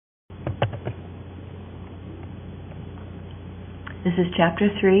This is Chapter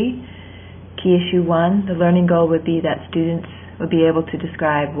 3, Key Issue 1. The learning goal would be that students would be able to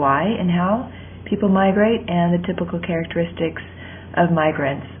describe why and how people migrate and the typical characteristics of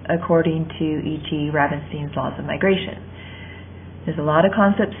migrants according to E.G. Ravenstein's laws of migration. There's a lot of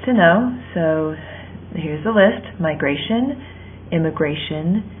concepts to know, so here's the list: migration,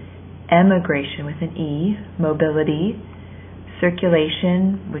 immigration, emigration with an E, mobility,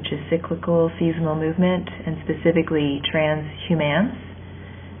 circulation, which is cyclical, seasonal movement, and specifically transhumance,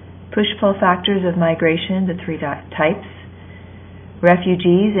 push-pull factors of migration, the three types,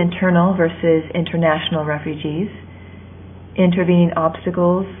 refugees, internal versus international refugees, intervening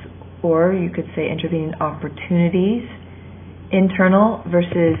obstacles, or you could say intervening opportunities, internal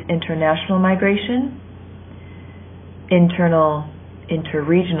versus international migration, internal,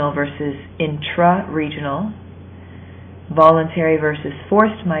 interregional versus intra-regional, voluntary versus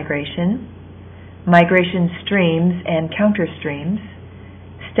forced migration, migration streams and counter streams,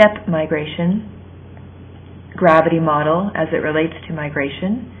 step migration, gravity model as it relates to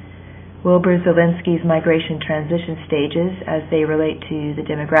migration, Wilbur-Zielinski's migration transition stages as they relate to the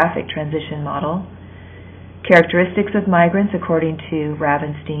demographic transition model, characteristics of migrants according to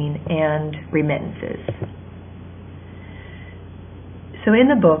Ravenstein, and remittances. So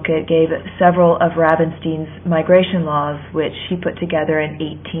in the book it gave several of Ravenstein's migration laws, which he put together in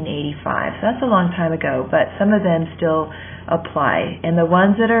 1885. So that's a long time ago, but some of them still apply. And the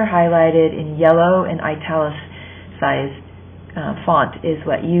ones that are highlighted in yellow and italicized font is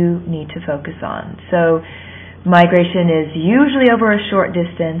what you need to focus on. So migration is usually over a short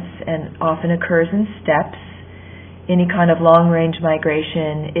distance and often occurs in steps. Any kind of long-range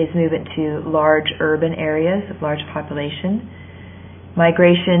migration is movement to large urban areas of large population.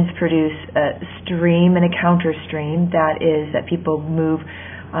 Migrations produce a stream and a counter stream, that is, that people move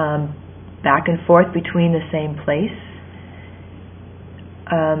back and forth between the same place.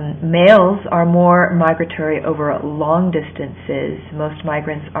 Males are more migratory over long distances. Most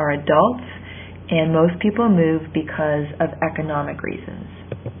migrants are adults, and most people move because of economic reasons.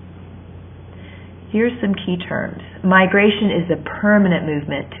 Here's some key terms. Migration is a permanent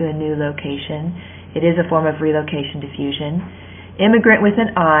movement to a new location. It is a form of relocation diffusion. Immigrant with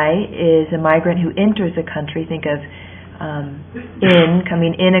an I is a migrant who enters a country. Think of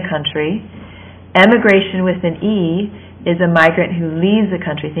coming in a country. Emigration with an E is a migrant who leaves the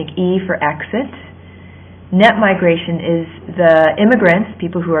country. Think E for exit. Net migration is the immigrants,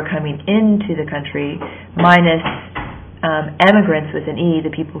 people who are coming into the country, minus emigrants with an E,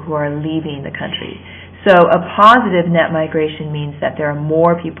 the people who are leaving the country. So a positive net migration means that there are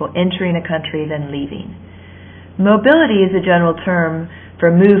more people entering a country than leaving. Mobility is a general term for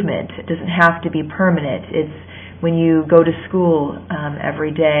movement. It doesn't have to be permanent. It's when you go to school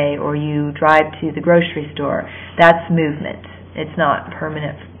every day or you drive to the grocery store. That's movement. It's not a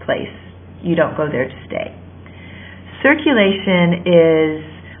permanent place. You don't go there to stay. Circulation is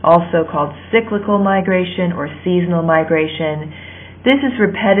also called cyclical migration or seasonal migration. This is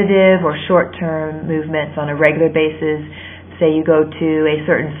repetitive or short-term movements on a regular basis. Say you go to a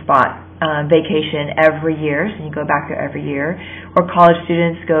certain spot, vacation every year, so you go back there every year, or college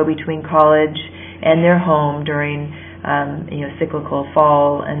students go between college and their home during cyclical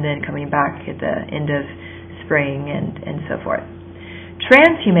fall and then coming back at the end of spring and so forth.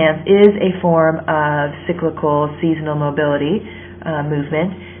 Transhumance is a form of cyclical seasonal mobility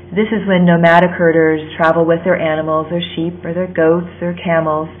movement. This is when nomadic herders travel with their animals, their sheep or their goats or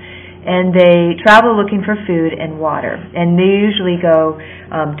camels, and they travel looking for food and water. And they usually go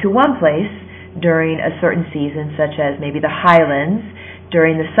to one place during a certain season, such as maybe the highlands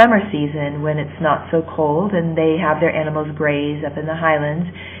during the summer season when it's not so cold, and they have their animals graze up in the highlands.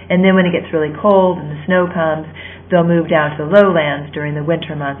 And then when it gets really cold and the snow comes, they'll move down to the lowlands during the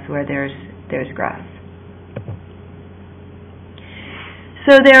winter months where there's grass.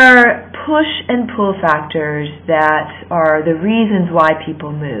 So there are push and pull factors that are the reasons why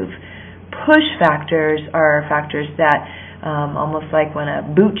people move. Push factors are factors that almost like want to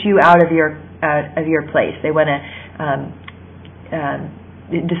boot you out of your place. They want to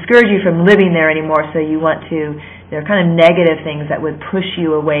discourage you from living there anymore. So they're kind of negative things that would push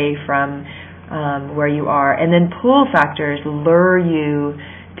you away from where you are. And then pull factors lure you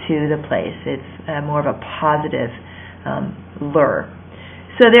to the place. It's more of a positive lure.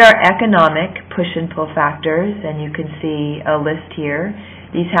 So there are economic push and pull factors, and you can see a list here.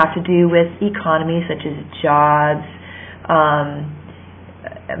 These have to do with economy, such as jobs,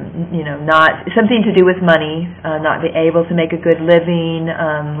 not something to do with money, not be able to make a good living,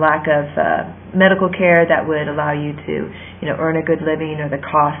 lack of medical care that would allow you to, earn a good living, or the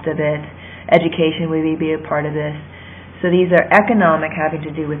cost of it. Education would be a part of this. So these are economic, having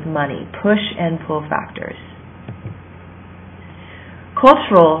to do with money, push and pull factors.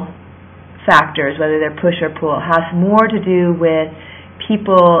 Cultural factors, whether they're push or pull, has more to do with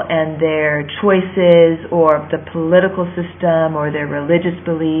people and their choices, or the political system, or their religious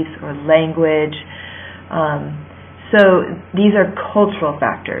beliefs, or language. So these are cultural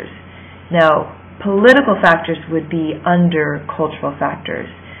factors. Now, political factors would be under cultural factors.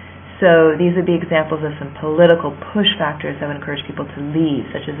 So these would be examples of some political push factors that would encourage people to leave,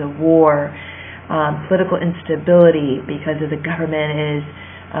 such as a war, political instability because of the government is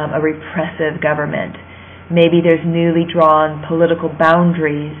a repressive government. Maybe there's newly drawn political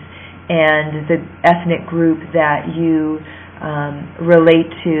boundaries, and the ethnic group that you relate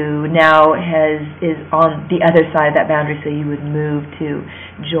to now is on the other side of that boundary, so you would move to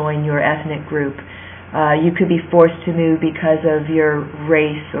join your ethnic group. You could be forced to move because of your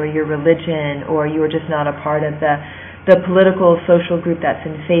race or your religion, or you're just not a part of the political social group that's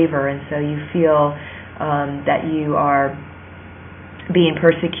in favor, and so you feel that you are being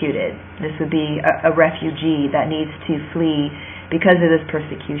persecuted. This would be a refugee that needs to flee because of this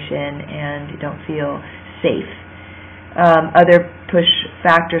persecution, and you don't feel safe. Other push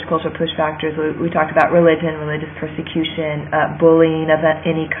factors, cultural push factors, we talked about religion, religious persecution, bullying of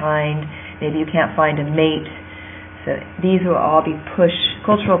any kind. Maybe you can't find a mate. So these will all be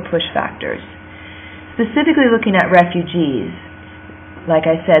cultural push factors. Specifically looking at refugees, like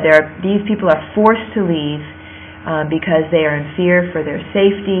I said, these people are forced to leave because they are in fear for their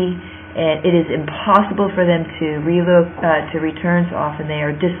safety, and it is impossible for them to return. So often they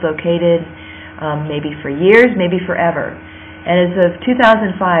are dislocated, maybe for years, maybe forever. And as of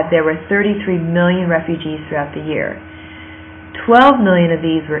 2005, there were 33 million refugees throughout the year. 12 million of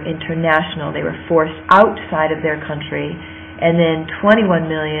these were international. They were forced outside of their country, and then 21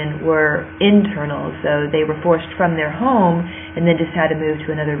 million were internal, so they were forced from their home and then just had to move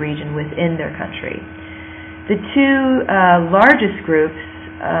to another region within their country. The two largest groups,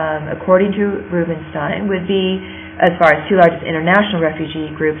 according to Rubenstein, would be, as far as two largest international refugee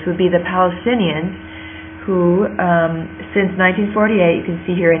groups, would be the Palestinians, who, since 1948, you can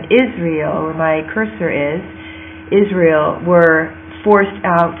see here in Israel, where my cursor is, Israel, were forced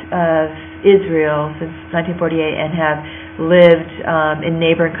out of Israel since 1948 and have lived in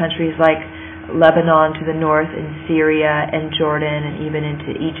neighboring countries like Lebanon to the north, and Syria and Jordan, and even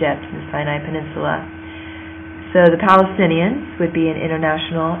into Egypt and the Sinai Peninsula. So the Palestinians would be an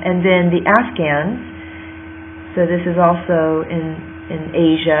international, and then the Afghans. So this is also in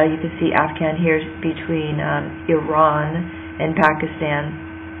Asia. You can see Afghan here between Iran and Pakistan.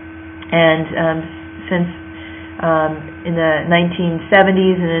 And since in the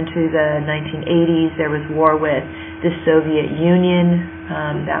 1970s and into the 1980s, there was war with the Soviet Union.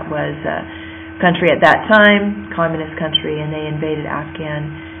 That was a country at that time, communist country, and they invaded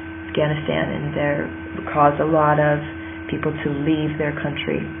Afghanistan, and there caused a lot of people to leave their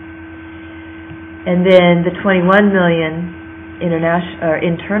country. And then the 21 million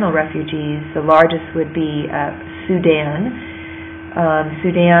internal refugees, the largest would be Sudan.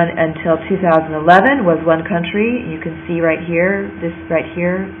 Sudan until 2011 was one country. You can see right here, this right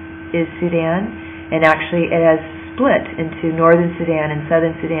here is Sudan, and actually it has split into northern Sudan and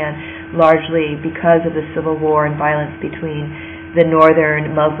southern Sudan, largely because of the civil war and violence between the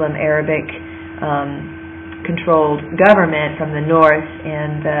northern Muslim Arabic controlled government from the north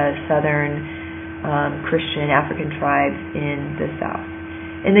and the southern Christian African tribes in the south.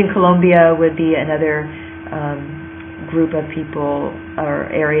 And then Colombia would be another group of people or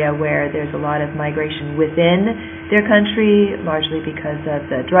area where there's a lot of migration within their country, largely because of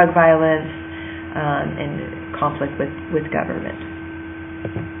the drug violence and conflict with government.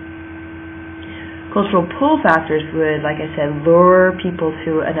 Cultural pull factors would, like I said, lure people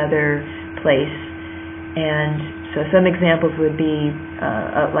to another place. And so some examples would be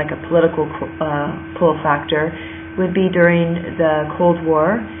like a political pull factor would be during the Cold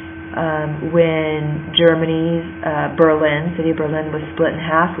War, when Germany's city of Berlin was split in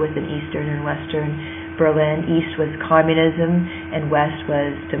half with an eastern and western Berlin. East was communism and west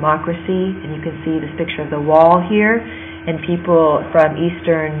was democracy. And you can see this picture of the wall here, and people from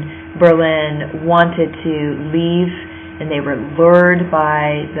eastern Berlin wanted to leave, and they were lured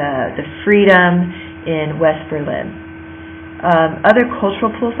by the freedom in West Berlin. Other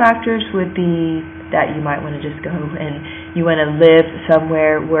cultural pull factors would be that you might want to just go and you want to live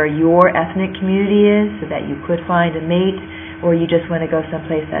somewhere where your ethnic community is, so that you could find a mate, or you just want to go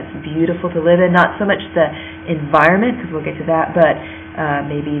someplace that's beautiful to live in. Not so much the environment, because we'll get to that, but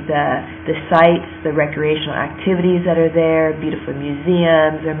maybe the sites, the recreational activities that are there, beautiful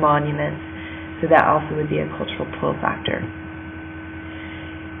museums or monuments. So that also would be a cultural pull factor.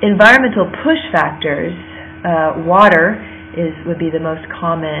 Environmental push factors, water would be the most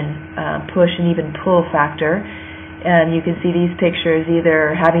common push and even pull factor. You can see these pictures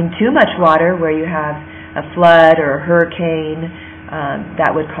either having too much water, where you have a flood or a hurricane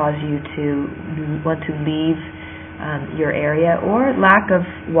that would cause you to want to leave your area, or lack of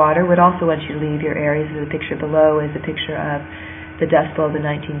water would also want you to leave your area. So the picture below is a picture of the Dust Bowl of the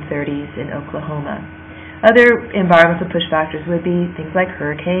 1930s in Oklahoma. Other environmental push factors would be things like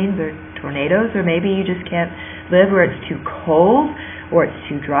hurricanes or tornadoes, or maybe you just can't live where it's too cold or it's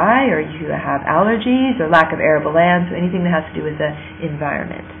too dry, or you have allergies or lack of arable land, so anything that has to do with the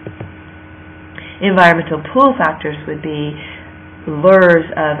environment. Environmental pull factors would be lures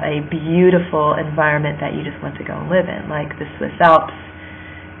of a beautiful environment that you just want to go and live in, like the Swiss Alps,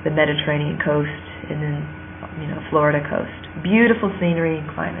 the Mediterranean coast, and then Florida coast. Beautiful scenery and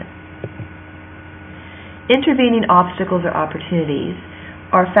climate. Intervening obstacles or opportunities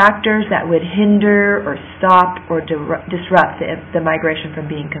are factors that would hinder or stop or disrupt the migration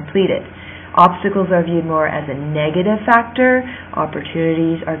from being completed. Obstacles are viewed more as a negative factor.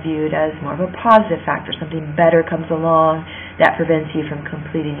 Opportunities are viewed as more of a positive factor. Something better comes along that prevents you from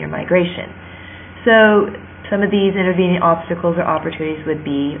completing your migration. So some of these intervening obstacles or opportunities would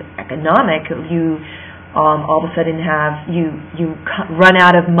be economic. You all of a sudden you run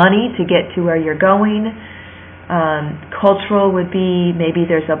out of money to get to where you're going. Cultural would be maybe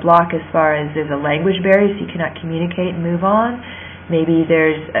there's a block as far as there's a language barrier, so you cannot communicate and move on. Maybe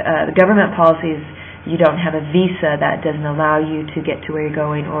there's the government policies, you don't have a visa that doesn't allow you to get to where you're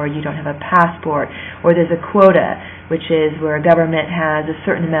going, or you don't have a passport, or there's a quota, which is where a government has a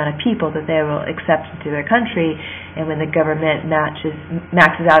certain amount of people that they will accept into their country, and when the government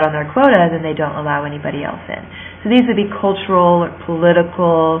maxes out on their quota, then they don't allow anybody else in. So these would be cultural or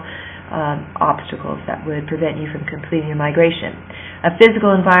political obstacles that would prevent you from completing your migration. A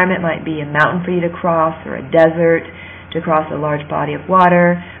physical environment might be a mountain for you to cross, or a desert to cross a large body of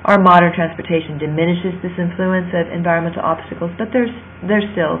water. Our modern transportation diminishes this influence of environmental obstacles, but there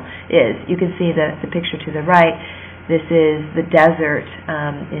still is. You can see the picture to the right. This is the desert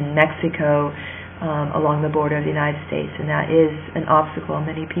in Mexico along the border of the United States, and that is an obstacle.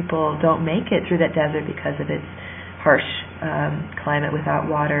 Many people don't make it through that desert because of its harsh climate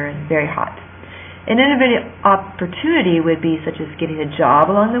without water and very hot. An innovative opportunity would be such as getting a job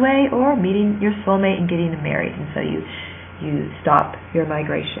along the way, or meeting your soulmate and getting married, and so you stop your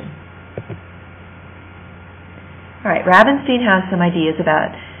migration. All right, Ravenstein has some ideas about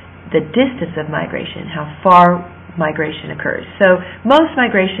the distance of migration, how far migration occurs. So most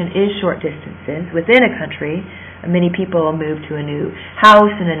migration is short distances within a country. Many people will move to a new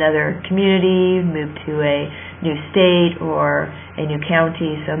house in another community, move to a new state or a new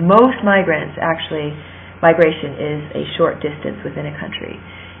county. So most migration is a short distance within a country.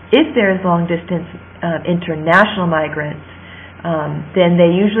 If there is long distance international migrants, then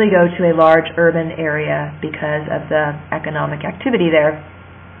they usually go to a large urban area because of the economic activity there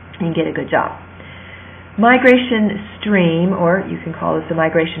and get a good job. Migration stream, or you can call this a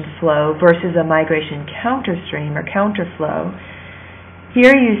migration flow, versus a migration counterstream or counterflow.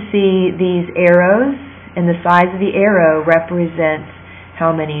 Here you see these arrows, and the size of the arrow represents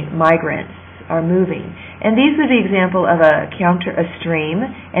how many migrants are moving. And these are the example of a stream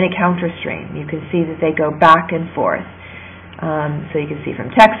and a counterstream. You can see that they go back and forth. So you can see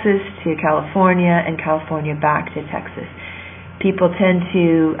from Texas to California and California back to Texas. People tend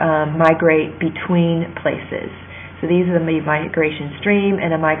to migrate between places. So these are the migration stream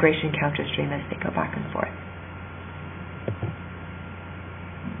and a migration counterstream as they go back and forth.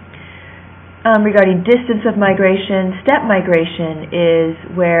 Regarding distance of migration, step migration is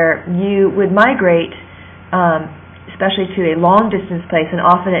where you would migrate, especially to a long distance place, and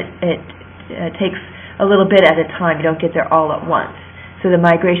often it takes a little bit at a time. You don't get there all at once. So the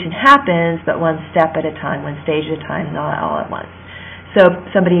migration happens, but one step at a time, one stage at a time, not all at once. So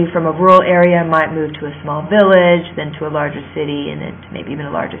somebody from a rural area might move to a small village, then to a larger city, and then to maybe even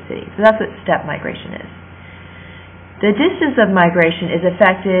a larger city. So that's what step migration is. The distance of migration is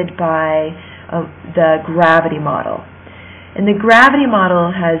affected by the gravity model. And the gravity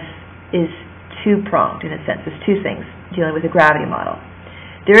model is two-pronged in a sense. There's two things dealing with the gravity model.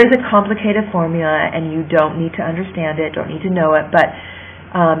 There is a complicated formula, and you don't need to understand it, don't need to know it, but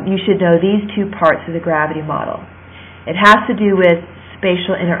you should know these two parts of the gravity model. It has to do with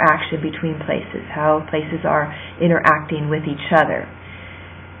spatial interaction between places, how places are interacting with each other.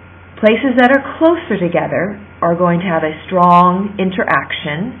 Places that are closer together are going to have a strong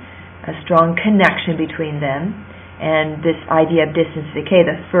interaction, a strong connection between them, And this idea of distance decay,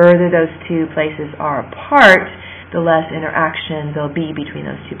 the further those two places are apart, the less interaction there'll be between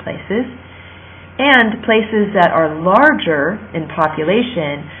those two places. And places that are larger in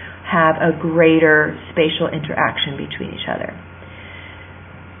population have a greater spatial interaction between each other.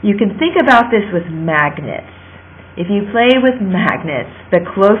 You can think about this with magnets. If you play with magnets, the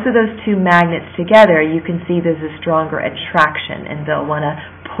closer those two magnets together, you can see there's a stronger attraction and they'll want to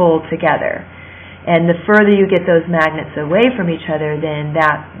pull together. And the further you get those magnets away from each other, then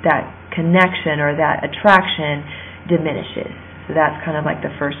that connection or that attraction diminishes. So that's kind of like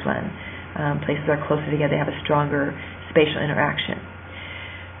the first one. Places are closer together, they have a stronger spatial interaction.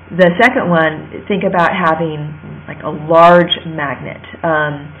 The second one, think about having like a large magnet.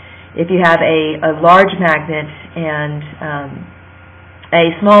 If you have a large magnet and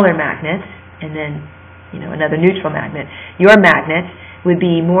a smaller magnet, and then another neutral magnet, your magnet would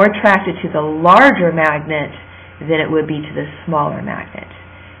be more attracted to the larger magnet than it would be to the smaller magnet.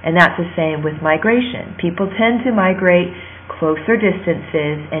 And that's the same with migration. People tend to migrate closer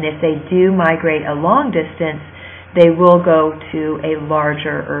distances, and if they do migrate a long distance, they will go to a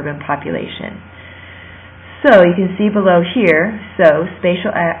larger urban population. So you can see below here, so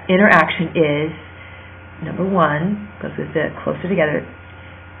spatial interaction is, number one, goes with the closer together,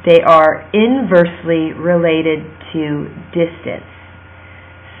 they are inversely related to distance.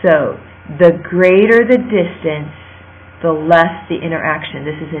 So the greater the distance, the less the interaction.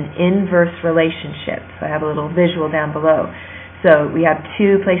 This is an inverse relationship. So I have a little visual down below. So we have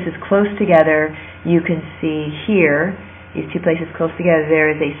two places close together. You can see here, these two places close together,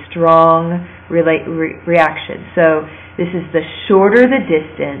 there is a strong reaction. So this is the shorter the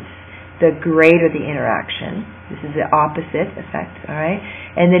distance, the greater the interaction. This is the opposite effect, all right?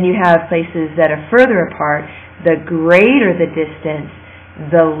 And then you have places that are further apart, the greater the distance,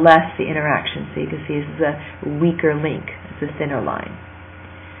 the less the interaction. So you can see this is a weaker link. It's a thinner line.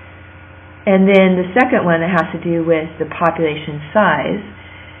 And then the second one that has to do with the population size,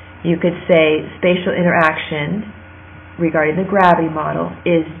 you could say spatial interaction regarding the gravity model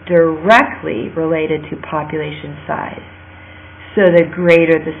is directly related to population size. So the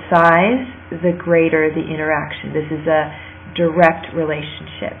greater the size, the greater the interaction. This is a direct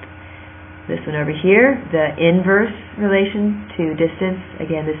relationship. This one over here, the inverse relation to distance,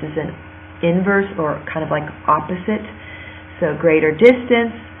 again, this is an inverse or kind of like opposite. So greater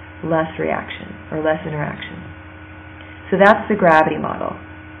distance, less reaction or less interaction. So that's the gravity model.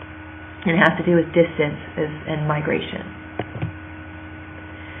 And it has to do with distance and migration.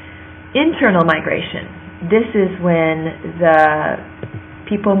 Internal migration. This is when the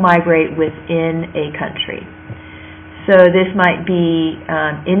people migrate within a country. So this might be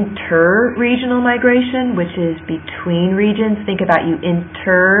inter-regional migration, which is between regions. Think about you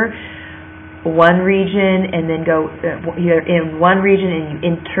enter one region and then go, you're in one region and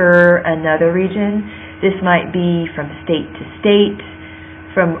you enter another region. This might be from state to state,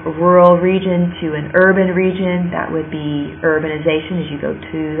 from a rural region to an urban region. That would be urbanization as you go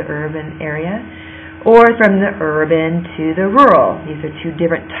to the urban area. Or from the urban to the rural. These are two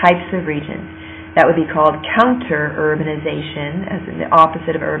different types of regions. That would be called counter-urbanization, as in the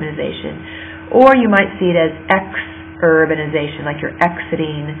opposite of urbanization. Or you might see it as ex-urbanization, like you're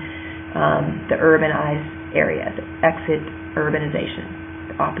exiting the urbanized area, the exit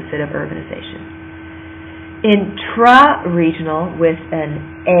urbanization, the opposite of urbanization. Intra-regional, with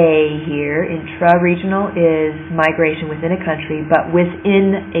an A here, intra-regional is migration within a country, but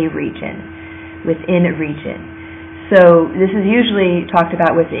within a region. Within a region. So this is usually talked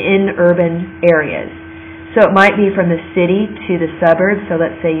about within urban areas. So it might be from the city to the suburbs. So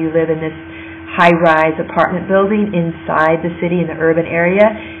let's say you live in this high-rise apartment building inside the city in the urban area,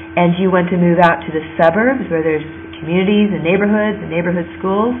 and you want to move out to the suburbs where there's communities and neighborhood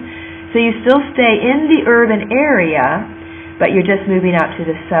schools. So you still stay in the urban area, but you're just moving out to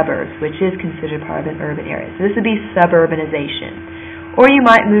the suburbs, which is considered part of an urban area. So this would be suburbanization. Or you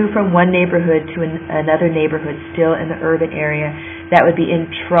might move from one neighborhood to another neighborhood still in the urban area. That would be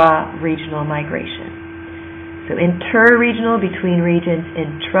intra-regional migration. So inter-regional, between regions,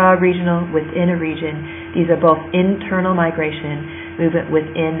 intra-regional, within a region. These are both internal migration, movement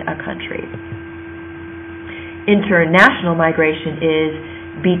within a country. International migration is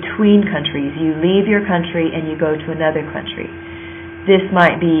between countries. You leave your country and you go to another country. This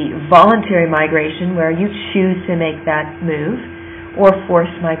might be voluntary migration, where you choose to make that move, or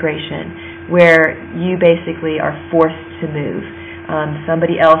forced migration, where you basically are forced to move.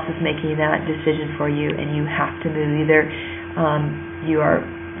 Somebody else is making that decision for you, and you have to move. Either you are,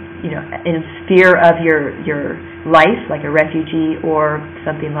 in fear of your life, like a refugee, or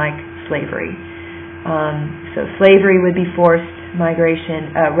something like slavery. So slavery would be forced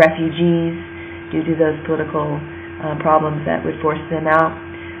migration, refugees due to those political problems that would force them out.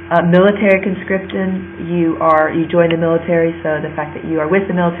 Military conscription, you join the military, so the fact that you are with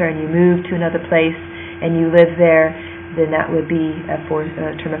the military and you move to another place and you live there, then that would be a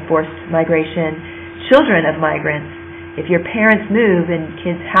term of forced migration. Children of migrants, if your parents move and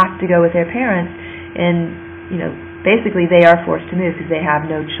kids have to go with their parents, and basically they are forced to move because they have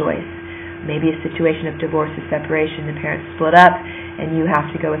no choice. Maybe a situation of divorce or separation, the parents split up and you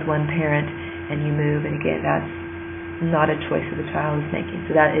have to go with one parent and you move, and again, that's not a choice that the child is making.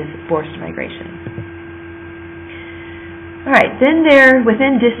 So that is forced migration. All right, then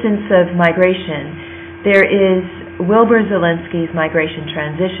within distance of migration, there is Wilbur-Zielinski's migration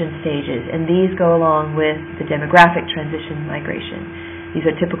transition stages, and these go along with the demographic transition migration. These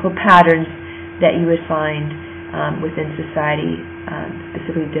are typical patterns that you would find within society,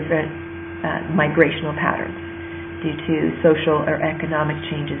 specifically different migrational patterns due to social or economic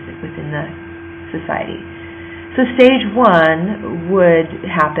changes within the society. So stage 1 would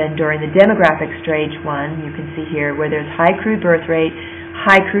happen during the demographic stage 1. You can see here where there's high crude birth rate,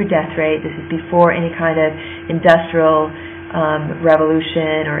 high crude death rate. This is before any kind of industrial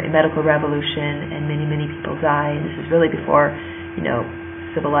revolution or medical revolution, and many, many people die. And this is really before,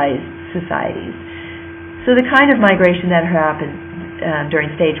 civilized societies. So the kind of migration that happened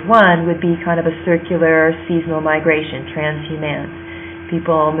during stage 1 would be kind of a circular seasonal migration, transhumance.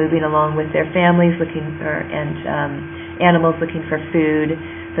 People moving along with their families and animals looking for food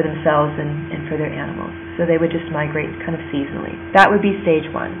for themselves and for their animals. So they would just migrate kind of seasonally. That would be stage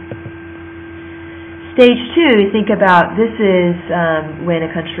 1. Stage 2, you think about, this is when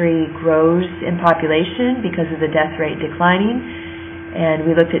a country grows in population because of the death rate declining. And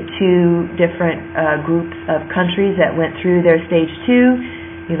we looked at 2 different groups of countries that went through their stage 2.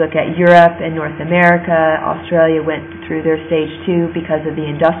 You look at Europe and North America. Australia went through their stage 2 because of the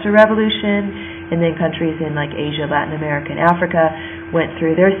Industrial Revolution, and then countries in like Asia, Latin America, and Africa went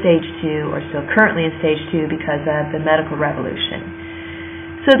through their stage 2, or still currently in stage 2 because of the medical revolution.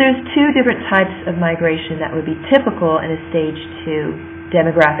 So there's 2 different types of migration that would be typical in a stage 2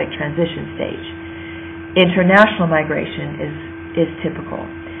 demographic transition stage. International migration is typical.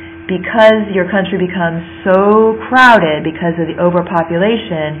 Because your country becomes so crowded because of the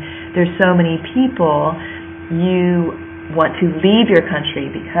overpopulation, there's so many people, you want to leave your country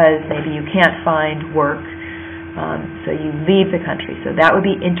because maybe you can't find work, so you leave the country. So that would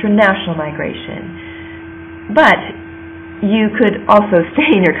be international migration. But you could also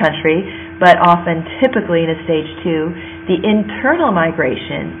stay in your country, but often, typically in a stage 2, the internal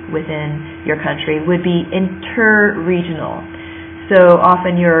migration within your country would be interregional. So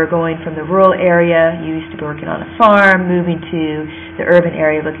often you're going from the rural area, you used to be working on a farm, moving to the urban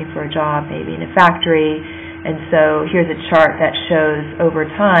area looking for a job, maybe in a factory. And so here's a chart that shows over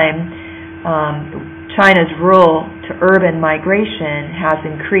time China's rural to urban migration has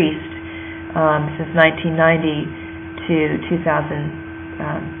increased since 1990 to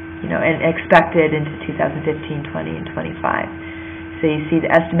 2000, and expected into 2015, 20, and 25. So you see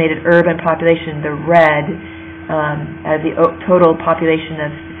the estimated urban population, the red, out of the total population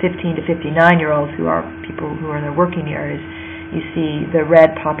of 15 to 59-year-olds who are people who are in their working years, you see the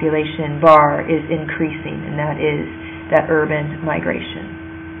red population bar is increasing, and that is that urban migration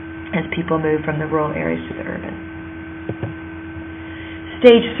as people move from the rural areas to the urban.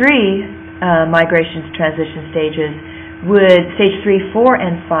 Stage 3 migration transition stages stage 3, 4,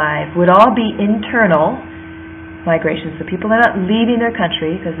 and 5 would all be internal migration. So people are not leaving their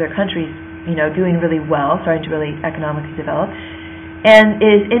country because their country's doing really well, starting to really economically develop, and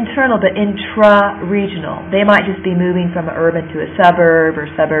is internal but intra-regional. They might just be moving from an urban to a suburb or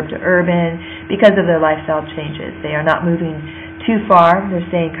suburb to urban because of their lifestyle changes. They are not moving too far. They're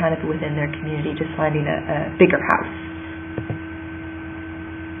staying kind of within their community, just finding a bigger house.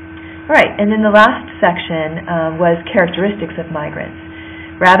 All right, and then the last section was characteristics of migrants.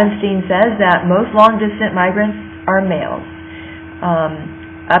 Ravenstein says that most long-distance migrants are males.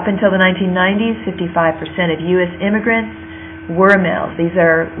 Up until the 1990s, 55% of U.S. immigrants were males. These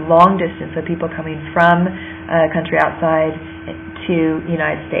are long distance, so people coming from a country outside to the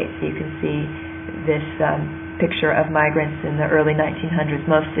United States. So you can see this picture of migrants in the early 1900s,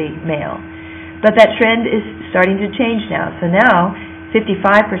 mostly male. But that trend is starting to change now. So now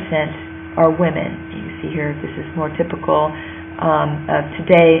 55% are women. You see here, this is more typical of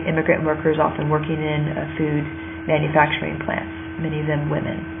today, immigrant workers often working in food manufacturing plants. Many of them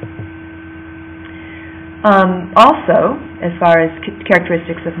women. Also, as far as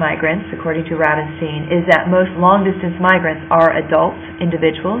characteristics of migrants, according to Ravenstein, is that most long-distance migrants are adult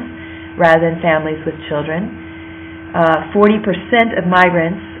individuals. rather than families with children. 40% of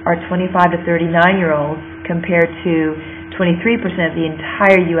migrants are 25 to 39-year-olds compared to 23% of the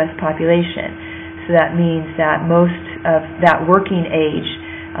entire U.S. population. So that means that most of that working age,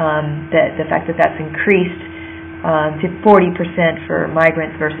 the fact that that's increased to 40% for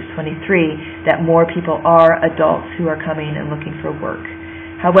migrants versus 23, that more people are adults who are coming and looking for work.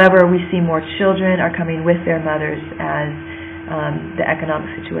 However, we see more children are coming with their mothers as the economic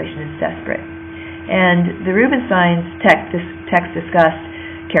situation is desperate. And the Rubenstein's text discussed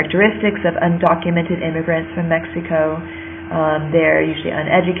characteristics of undocumented immigrants from Mexico. They're usually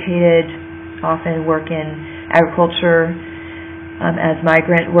uneducated, often work in agriculture as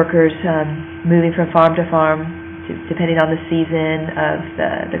migrant workers moving from farm to farm, depending on the season of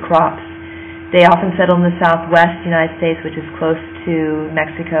the crops. They often settle in the southwest United States, which is close to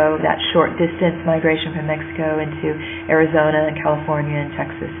Mexico, that short distance migration from Mexico into Arizona and California and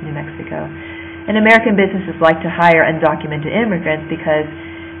Texas, New Mexico. And American businesses like to hire undocumented immigrants because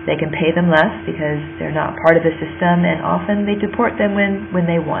they can pay them less because they're not part of the system, and often they deport them when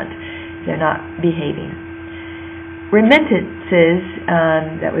they want. They're not behaving. Remittances,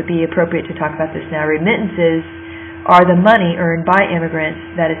 that would be appropriate to talk about this now. Remittances are the money earned by immigrants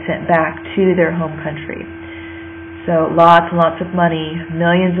that is sent back to their home country. So lots and lots of money,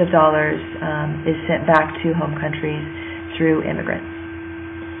 millions of dollars, is sent back to home countries through immigrants.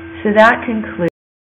 So that concludes